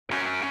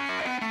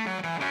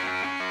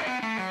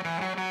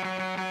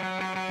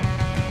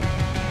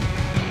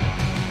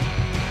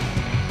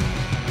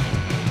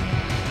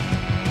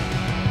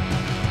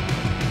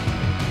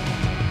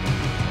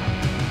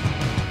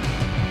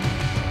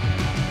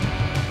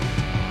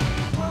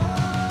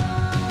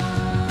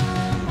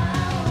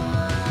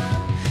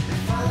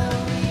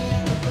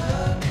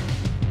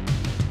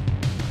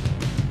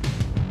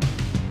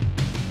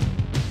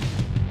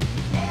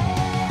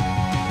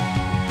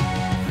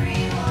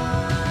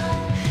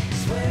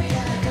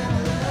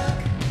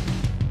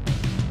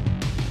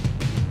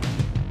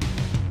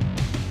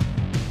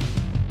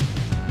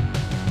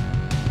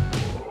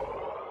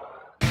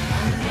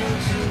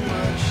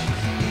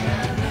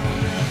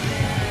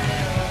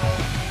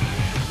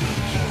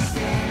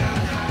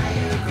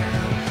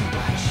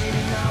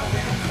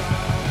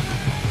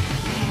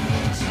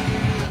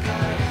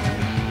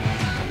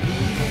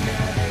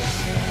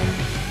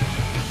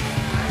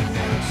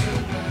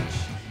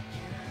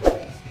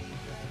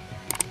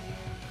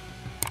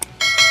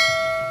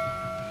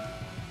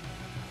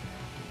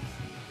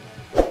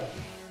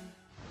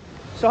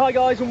So hi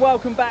guys and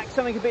welcome back.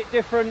 Something a bit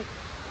different.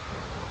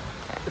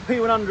 The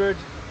P100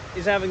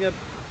 is having a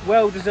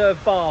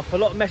well-deserved bath. A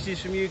lot of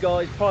messages from you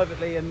guys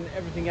privately and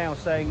everything else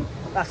saying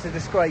that's a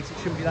disgrace, it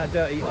shouldn't be that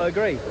dirty. I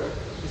agree.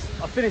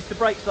 I finished the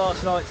brakes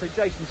last night, so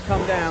Jason's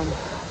come down.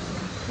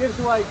 Give us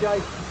a wave,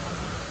 Jason.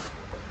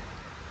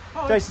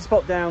 Hi. Jason's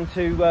popped down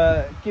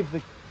to give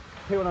the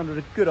P100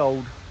 a good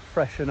old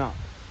freshen up.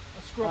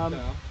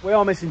 We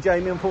are missing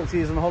Jamie,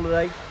 unfortunately he's on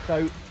holiday,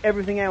 so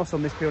everything else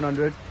on this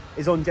P100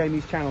 is on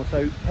Jamie's channel.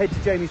 So head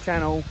to Jamie's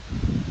channel,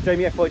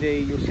 Jamie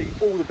FYD, you'll see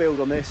all the build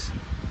on this.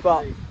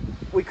 But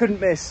we couldn't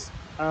miss,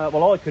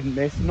 well I couldn't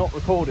miss, not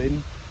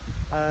recording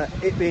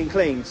it being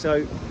clean.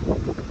 So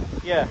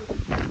yeah.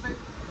 A bit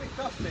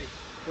dusty.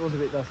 It was a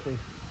bit dusty.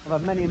 I've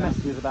had many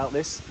messages about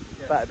this,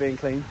 about it being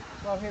clean.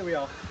 Well, here we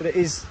are. But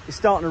it's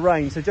starting to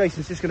rain, so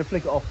Jason's just going to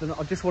flick it off. And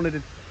I just wanted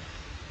to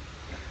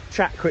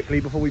chat quickly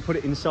before we put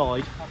it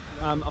inside.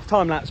 I've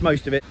time-lapsed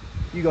most of it.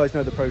 You guys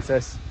know the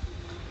process,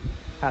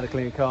 how to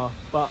clean a car,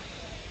 but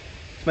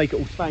to make it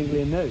all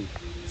spangly and new.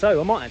 So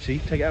I might actually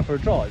take it out for a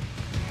drive.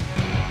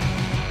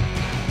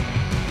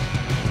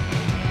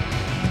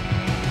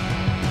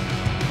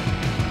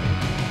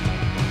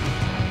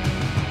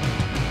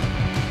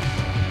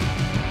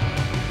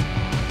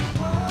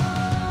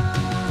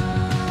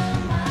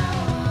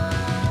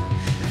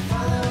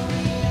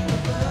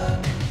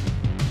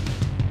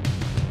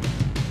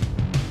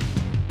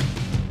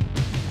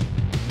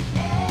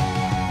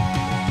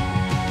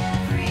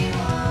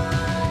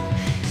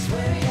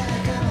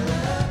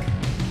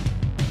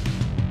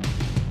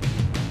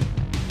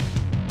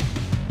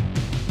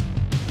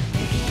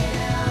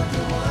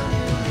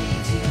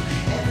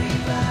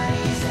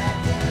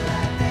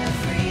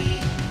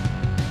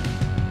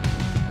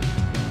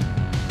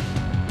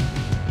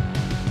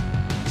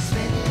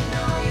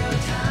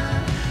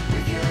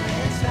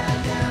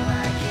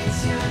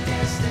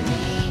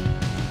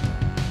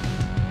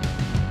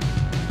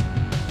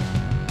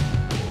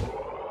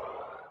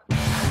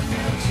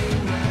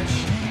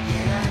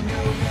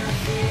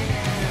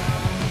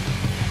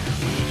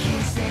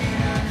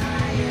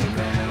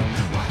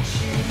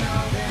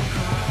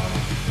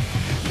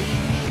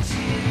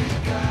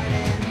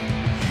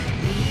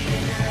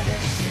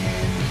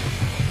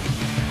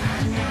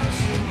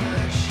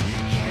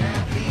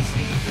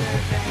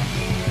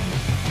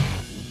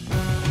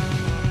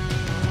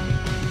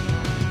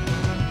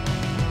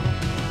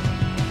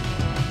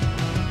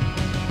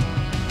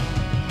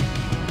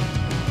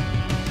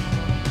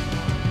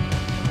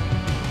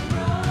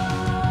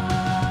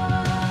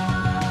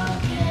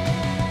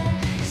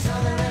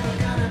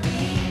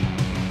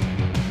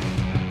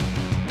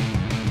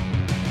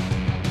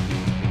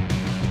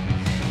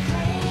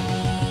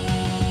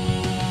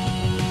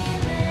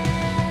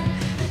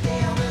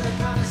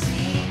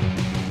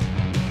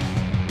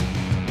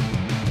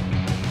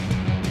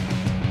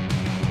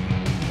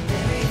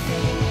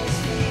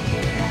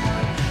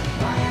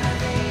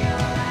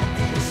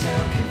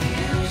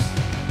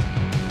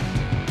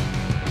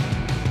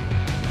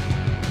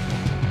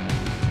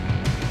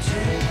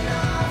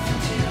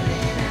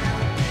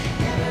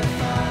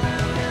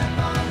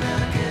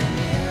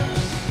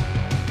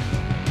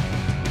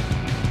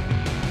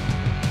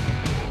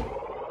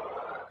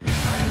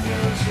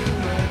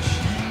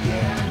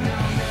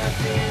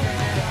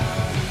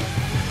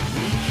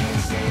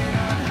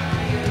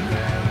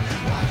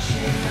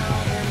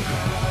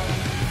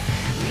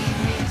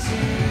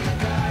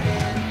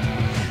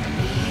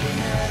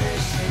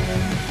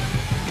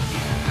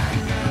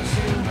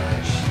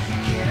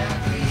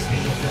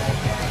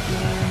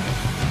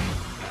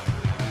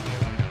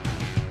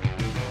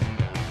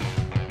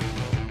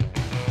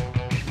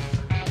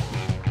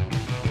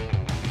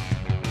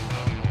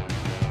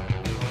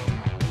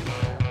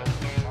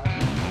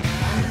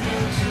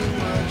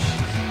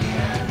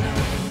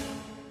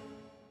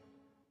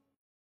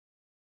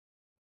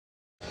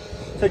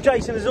 So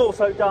Jason has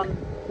also done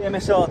the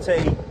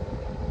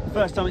MSRT.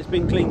 First time it's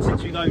been cleaned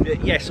since we've owned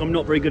it. Yes, I'm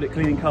not very good at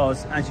cleaning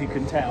cars, as you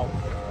can tell.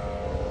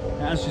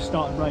 It has just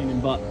started raining,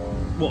 but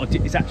what I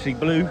did is actually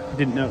blue. I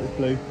didn't know it was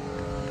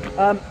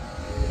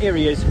blue. Here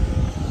he is.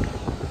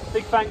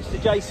 Big thanks to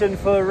Jason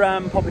for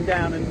popping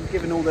down and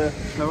giving all the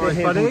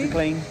to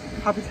clean.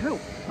 Happy to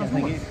help. Yeah,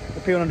 thank you. The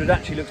P100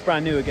 actually looks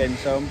brand new again,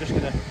 so I'm just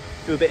going to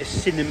do a bit of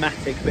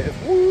cinematic, a bit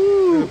of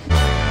woo!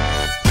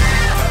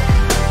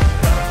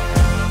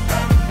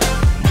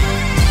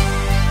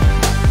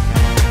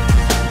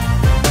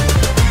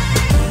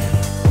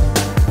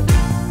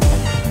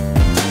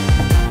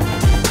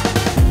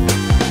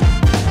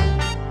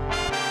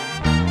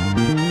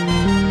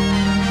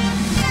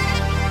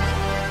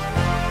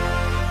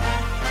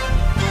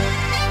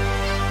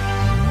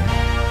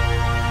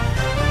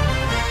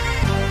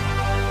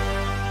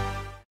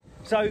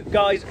 So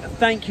guys,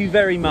 thank you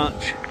very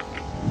much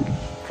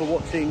for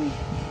watching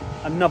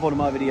another one of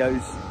my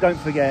videos. Don't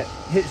forget,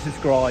 hit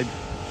subscribe,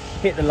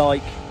 hit the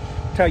like,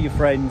 tell your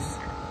friends.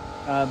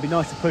 It'd be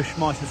nice to push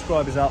my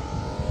subscribers up.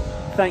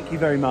 Thank you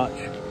very much,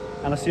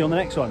 and I'll see you on the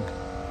next one.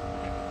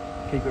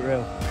 Keep it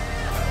real.